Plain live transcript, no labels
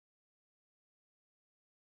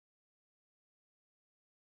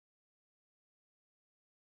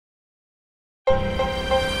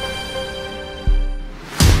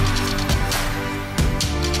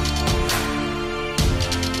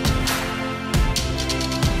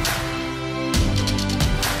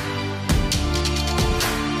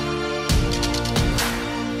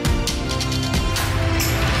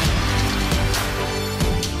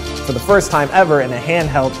first time ever in a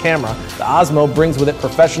handheld camera, the Osmo brings with it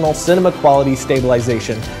professional cinema quality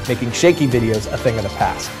stabilization, making shaky videos a thing of the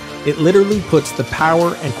past. It literally puts the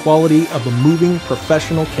power and quality of a moving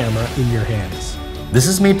professional camera in your hands. This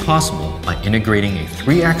is made possible by integrating a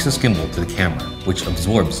 3-axis gimbal to the camera, which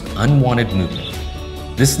absorbs unwanted movement.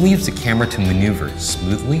 This leaves the camera to maneuver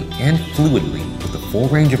smoothly and fluidly with a full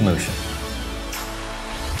range of motion.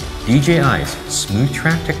 DJI's Smooth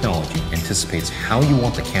Track technology anticipates how you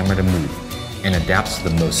want the camera to move and adapts to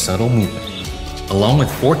the most subtle movement. Along with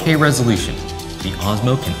 4K resolution, the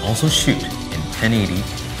Osmo can also shoot in 1080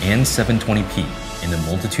 and 720p in a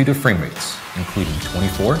multitude of frame rates, including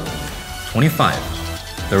 24, 25,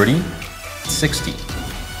 30, 60.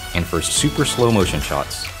 And for super slow motion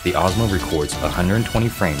shots, the Osmo records 120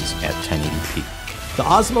 frames at 1080p. The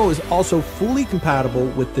Osmo is also fully compatible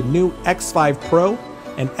with the new X5 Pro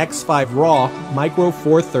and X5 RAW Micro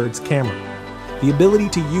Four Thirds camera. The ability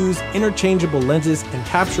to use interchangeable lenses and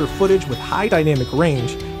capture footage with high dynamic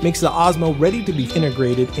range makes the Osmo ready to be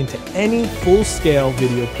integrated into any full-scale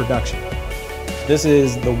video production. This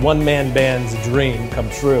is the one-man band's dream come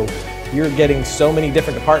true. You're getting so many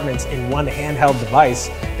different departments in one handheld device,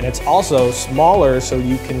 and it's also smaller so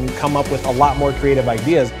you can come up with a lot more creative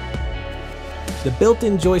ideas. The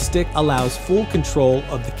built-in joystick allows full control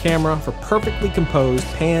of the camera for perfectly composed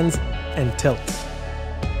pans and tilts.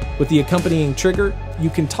 With the accompanying trigger, you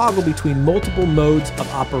can toggle between multiple modes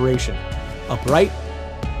of operation: upright,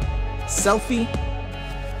 selfie,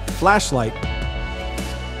 flashlight,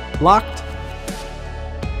 locked,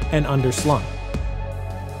 and underslung.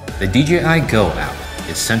 The DJI Go app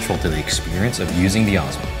is central to the experience of using the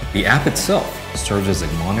Osmo. The app itself serves as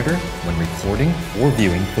a monitor when recording or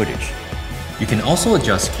viewing footage. You can also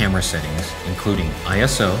adjust camera settings, including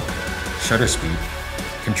ISO, shutter speed,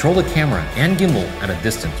 control the camera and gimbal at a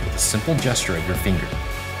distance with a simple gesture of your finger.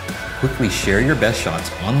 Quickly share your best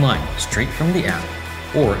shots online straight from the app,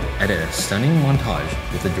 or edit a stunning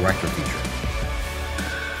montage with the director feature.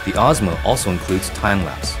 The Osmo also includes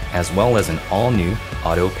time-lapse, as well as an all-new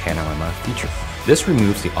auto panorama feature. This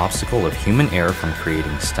removes the obstacle of human error from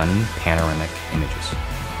creating stunning panoramic images.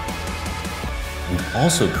 We've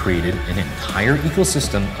also created an entire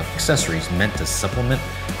ecosystem of accessories meant to supplement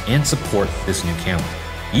and support this new camera.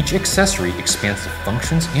 Each accessory expands the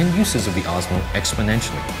functions and uses of the Osmo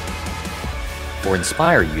exponentially. For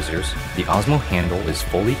Inspire users, the Osmo handle is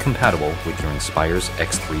fully compatible with your Inspire's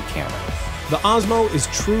X3 camera. The Osmo is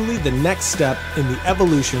truly the next step in the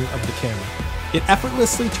evolution of the camera. It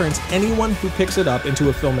effortlessly turns anyone who picks it up into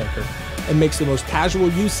a filmmaker and makes the most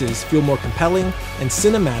casual uses feel more compelling and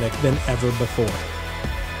cinematic than ever before.